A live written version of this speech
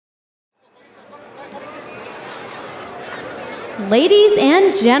Ladies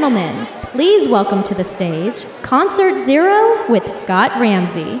and gentlemen, please welcome to the stage Concert Zero with Scott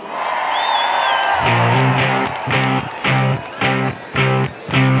Ramsey.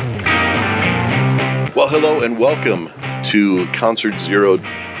 Well, hello and welcome to Concert Zero.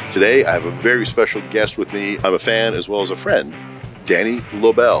 Today I have a very special guest with me. I'm a fan as well as a friend, Danny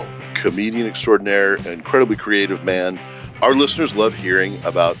Lobel, comedian extraordinaire, incredibly creative man. Our listeners love hearing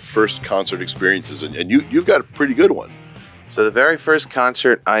about first concert experiences, and you've got a pretty good one. So the very first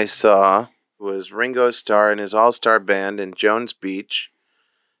concert I saw was Ringo Starr and his all-star band in Jones Beach,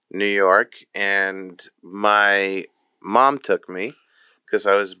 New York, and my mom took me because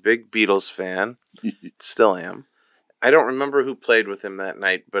I was a big Beatles fan, still am. I don't remember who played with him that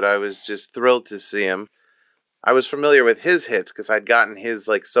night, but I was just thrilled to see him. I was familiar with his hits because I'd gotten his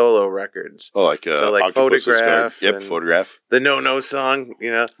solo records. Oh, like Photograph. Yep, Photograph. The No No song,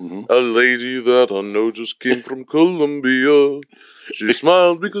 Mm-hmm. A lady that I know just came from Colombia. She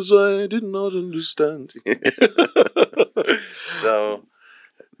smiled because I did not understand. So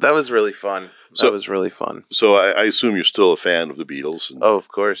that was really fun. So I assume you're still a fan of the Beatles. Oh, of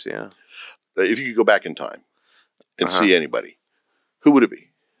course, yeah. If you could go back in time and see anybody, who would it be?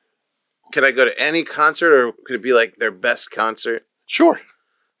 Could I go to any concert, or could it be like their best concert? Sure.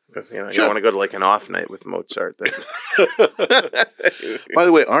 Because you don't want to go to like an off night with Mozart. By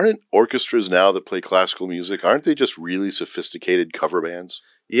the way, aren't orchestras now that play classical music, aren't they just really sophisticated cover bands?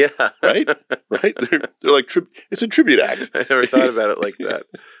 Yeah. Right? Right? They're like, it's a tribute act. I never thought about it like that.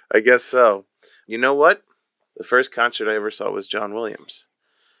 I guess so. You know what? The first concert I ever saw was John Williams.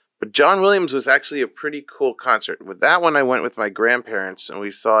 But John Williams was actually a pretty cool concert. With that one, I went with my grandparents, and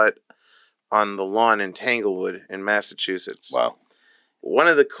we saw it on the lawn in Tanglewood in Massachusetts. Wow. One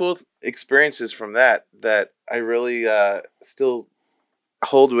of the cool experiences from that I really still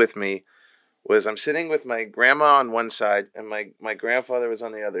hold with me was I'm sitting with my grandma on one side and my grandfather was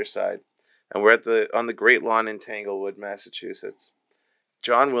on the other side. And we're on the Great Lawn in Tanglewood, Massachusetts.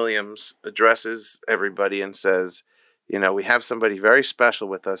 John Williams addresses everybody and says, we have somebody very special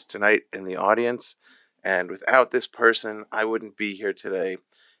with us tonight in the audience. And without this person, I wouldn't be here today.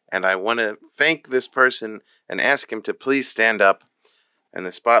 And I want to thank this person and ask him to please stand up. And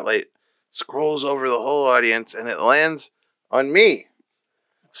the spotlight scrolls over the whole audience and it lands on me.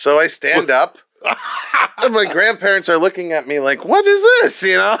 So I stand up and my grandparents are looking at me like, what is this?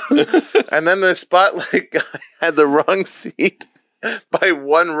 And then the spotlight guy had the wrong seat by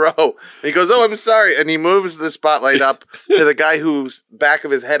one row. And he goes, oh, I'm sorry. And he moves the spotlight up to the guy whose back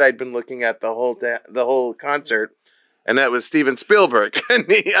of his head I'd been looking at the whole concert. And that was Steven Spielberg. And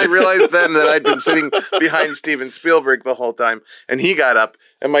I realized then that I'd been sitting behind Steven Spielberg the whole time. And he got up,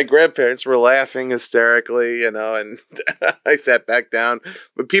 and my grandparents were laughing hysterically, and I sat back down.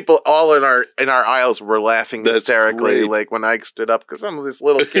 But people all in our aisles were laughing hysterically, like when I stood up, because I'm this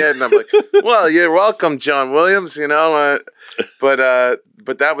little kid, and I'm like, well, you're welcome, John Williams, But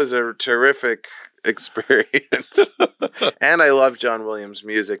that was a terrific experience. And I love John Williams'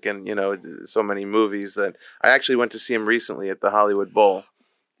 music and, so many movies that I actually went to see him recently at the Hollywood Bowl.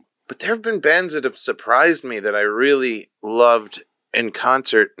 But there have been bands that have surprised me that I really loved in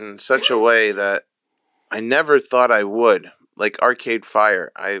concert in such a way that I never thought I would. Like Arcade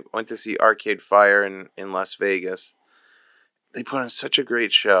Fire. I went to see Arcade Fire in Las Vegas. They put on such a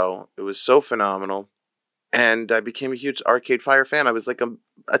great show. It was so phenomenal. And I became a huge Arcade Fire fan. I was like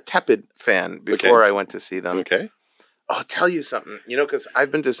a tepid fan before I went to see them. Okay. I'll tell you something, because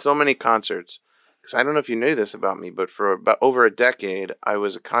I've been to so many concerts. Because I don't know if you knew this about me, but for about over a decade, I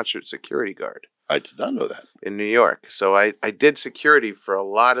was a concert security guard. I did not know that. In New York. So I did security for a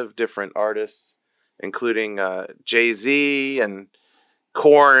lot of different artists, including Jay-Z and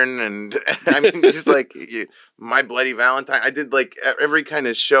Korn. And I mean, just like My Bloody Valentine. I did like every kind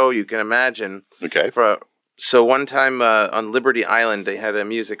of show you can imagine. Okay. So one time on Liberty Island, they had a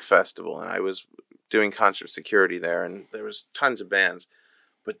music festival, and I was doing concert security there, and there was tons of bands.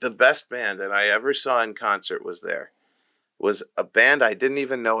 But the best band that I ever saw in concert was a band I didn't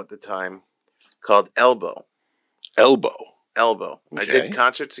even know at the time called Elbow. Elbow. Okay. I did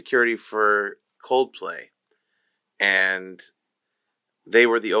concert security for Coldplay, and they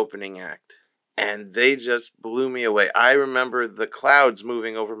were the opening act. And they just blew me away. I remember the clouds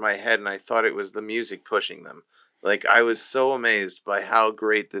moving over my head, and I thought it was the music pushing them. Like, I was so amazed by how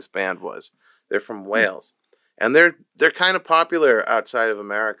great this band was. They're from Wales. And they're kind of popular outside of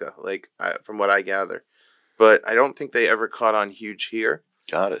America, like from what I gather. But I don't think they ever caught on huge here.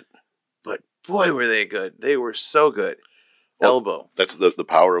 Got it. But boy, were they good. They were so good. Well, Elbow. That's the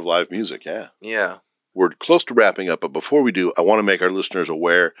power of live music, yeah. Yeah. We're close to wrapping up, but before we do, I want to make our listeners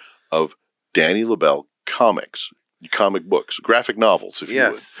aware of Danny Lobel Comics. Comic books, graphic novels, if you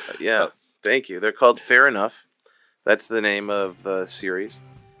would. Yes. Yeah. Thank you. They're called Fair Enough. That's the name of the series.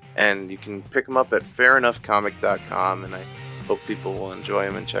 And you can pick them up at fairenoughcomic.com, and I hope people will enjoy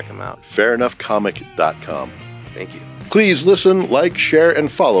them and check them out. Fairenoughcomic.com. Thank you. Please listen, like, share,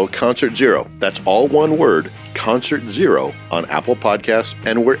 and follow Concert Zero. That's all one word, Concert Zero, on Apple Podcasts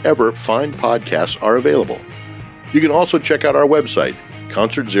and wherever fine podcasts are available. You can also check out our website,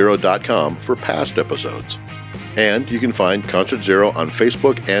 concertzero.com, for past episodes. And you can find Concert Zero on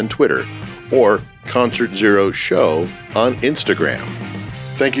Facebook and Twitter, or Concert Zero Show on Instagram.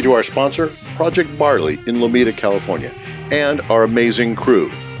 Thank you to our sponsor, Project Barley in Lomita, California, and our amazing crew,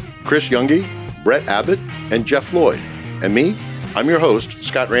 Chris Youngie, Brett Abbott, and Jeff Lloyd. And me, I'm your host,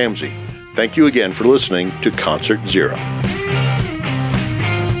 Scott Ramsey. Thank you again for listening to Concert Zero.